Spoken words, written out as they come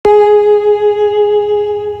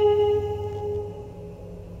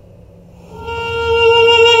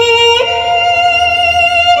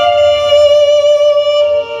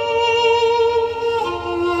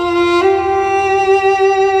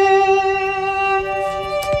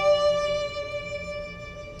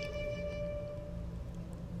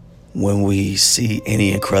when we see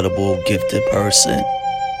any incredible, gifted person,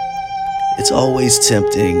 it's always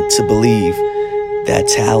tempting to believe that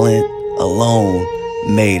talent alone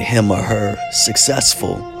made him or her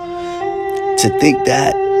successful. To think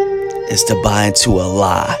that is to buy into a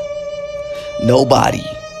lie. Nobody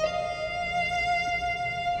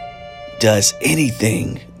does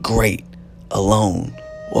anything great alone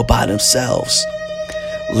or by themselves.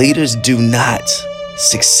 Leaders do not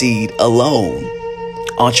succeed alone.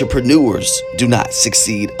 Entrepreneurs do not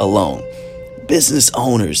succeed alone. Business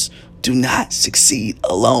owners do not succeed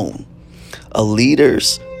alone. A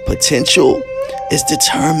leader's potential is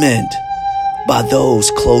determined by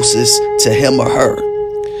those closest to him or her.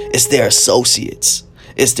 It's their associates.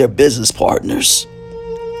 It's their business partners.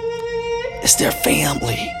 It's their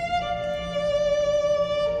family.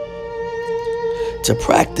 To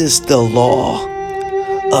practice the law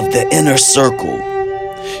of the inner circle,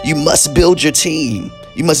 you must build your team.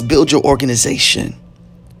 You must build your organization.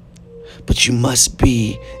 But you must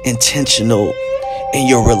be intentional in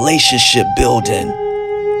your relationship building.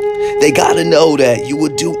 They got to know that you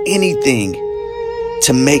would do anything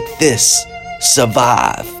to make this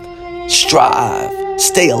survive, strive,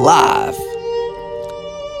 stay alive.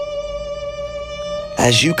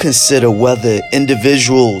 As you consider whether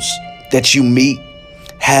individuals that you meet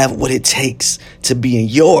have what it takes to be in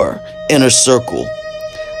your inner circle,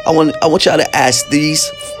 I want y'all to ask these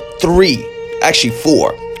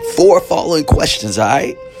four following questions, all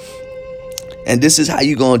right? And this is how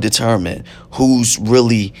you're going to determine who's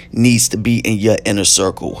really needs to be in your inner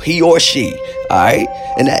circle, he or she, all right?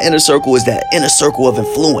 And that inner circle is that inner circle of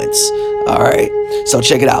influence, all right? So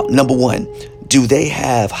check it out. Number one, do they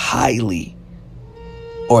have a high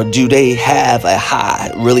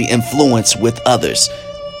really influence with others?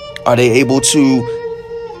 Are they able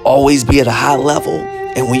to always be at a high level?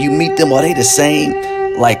 And when you meet them, are they the same,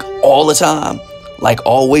 like all the time? Like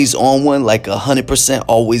always on one, like 100%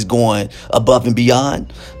 always going above and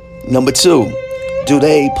beyond? Number two, do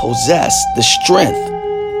they possess the strength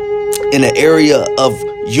in the area of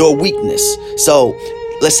your weakness? So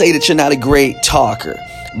let's say that you're not a great talker,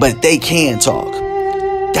 but they can talk.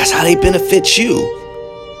 That's how they benefit you.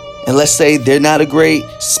 And let's say they're not a great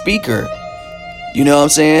speaker, you know what I'm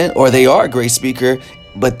saying? Or they are a great speaker,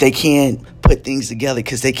 but they can't put things together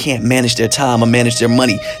because they can't manage their time or manage their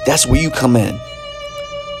money. That's where you come in.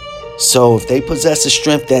 So if they possess a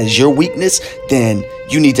strength that is your weakness, then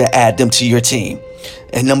you need to add them to your team.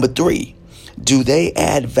 And number three, do they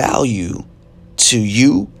add value to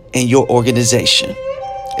you and your organization?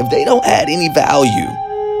 If they don't add any value,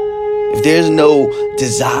 if there's no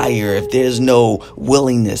desire, if there's no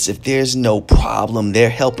willingness, if there's no problem they're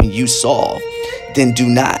helping you solve, then do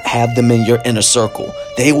not have them in your inner circle.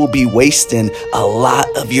 They will be wasting a lot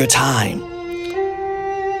of your time.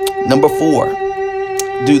 Number four,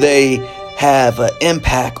 do they have an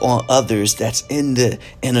impact on others that's in the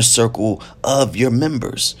inner circle of your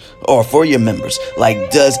members or for your members?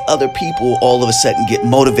 Like, does other people all of a sudden get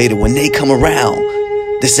motivated when they come around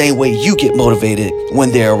the same way you get motivated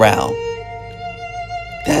when they're around?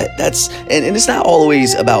 And it's not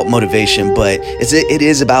always about motivation, but it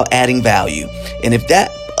is about adding value. And if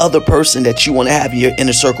that other person that you want to have in your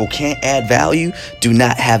inner circle can't add value, do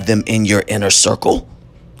not have them in your inner circle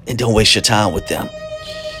and don't waste your time with them.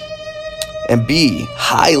 And be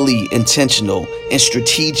highly intentional and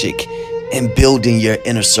strategic in building your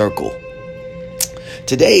inner circle.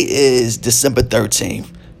 Today is December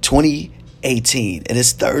 13th, 2018, and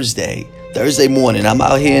it's Thursday morning. I'm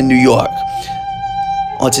out here in New York.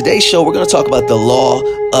 On today's show, we're going to talk about the law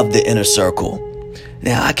of the inner circle.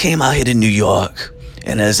 Now, I came out here to New York,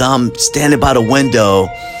 and as I'm standing by the window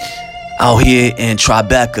out here in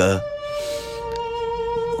Tribeca,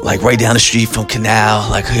 like right down the street from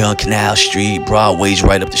Canal, like here on Canal Street, Broadway's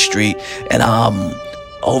right up the street, and I'm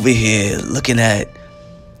over here looking at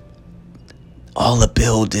all the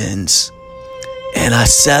buildings, and I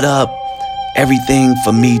set up everything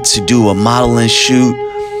for me to do a modeling shoot,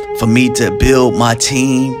 for me to build my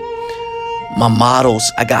team, my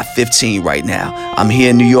models. I got 15 right now. I'm here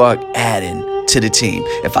in New York adding to the team.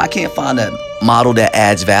 If I can't find a model that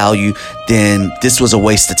adds value, then this was a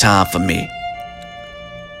waste of time for me.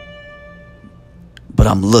 But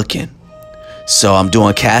I'm looking. So I'm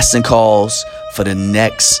doing casting calls for the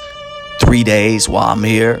next 3 days while I'm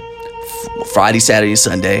here. Friday, Saturday, and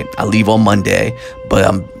Sunday. I leave on Monday, but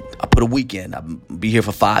I put a weekend. I'll be here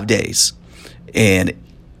for 5 days. And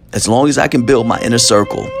as long as I can build my inner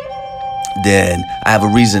circle, then I have a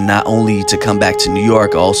reason not only to come back to New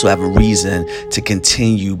York, I also have a reason to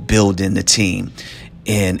continue building the team.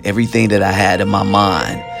 And everything that I had in my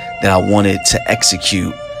mind that I wanted to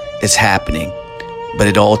execute is happening, but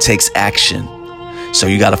it all takes action. So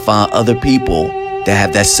you got to find other people that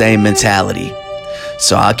have that same mentality.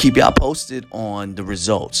 So I'll keep y'all posted on the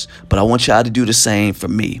results, but I want y'all to do the same for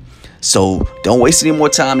me. So don't waste any more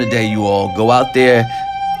time today, you all. Go out there,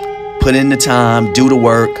 put in the time, do the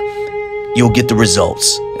work. You'll get the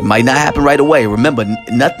results. It might not happen right away. Remember,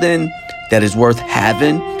 nothing that is worth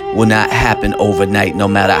having will not happen overnight, no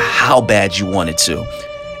matter how bad you want it to.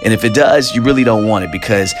 And if it does, you really don't want it,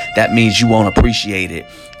 because that means you won't appreciate it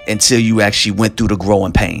until you actually went through the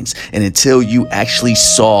growing pains and until you actually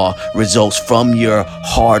saw results from your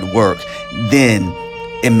hard work. Then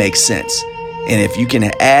it makes sense. And if you can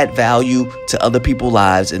add value to other people's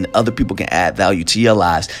lives and other people can add value to your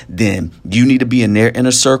lives, then you need to be in their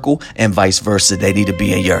inner circle and vice versa. They need to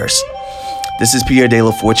be in yours. This is Pierre De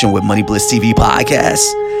La Fortune with Money Bliss TV Podcast.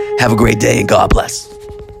 Have a great day and God bless.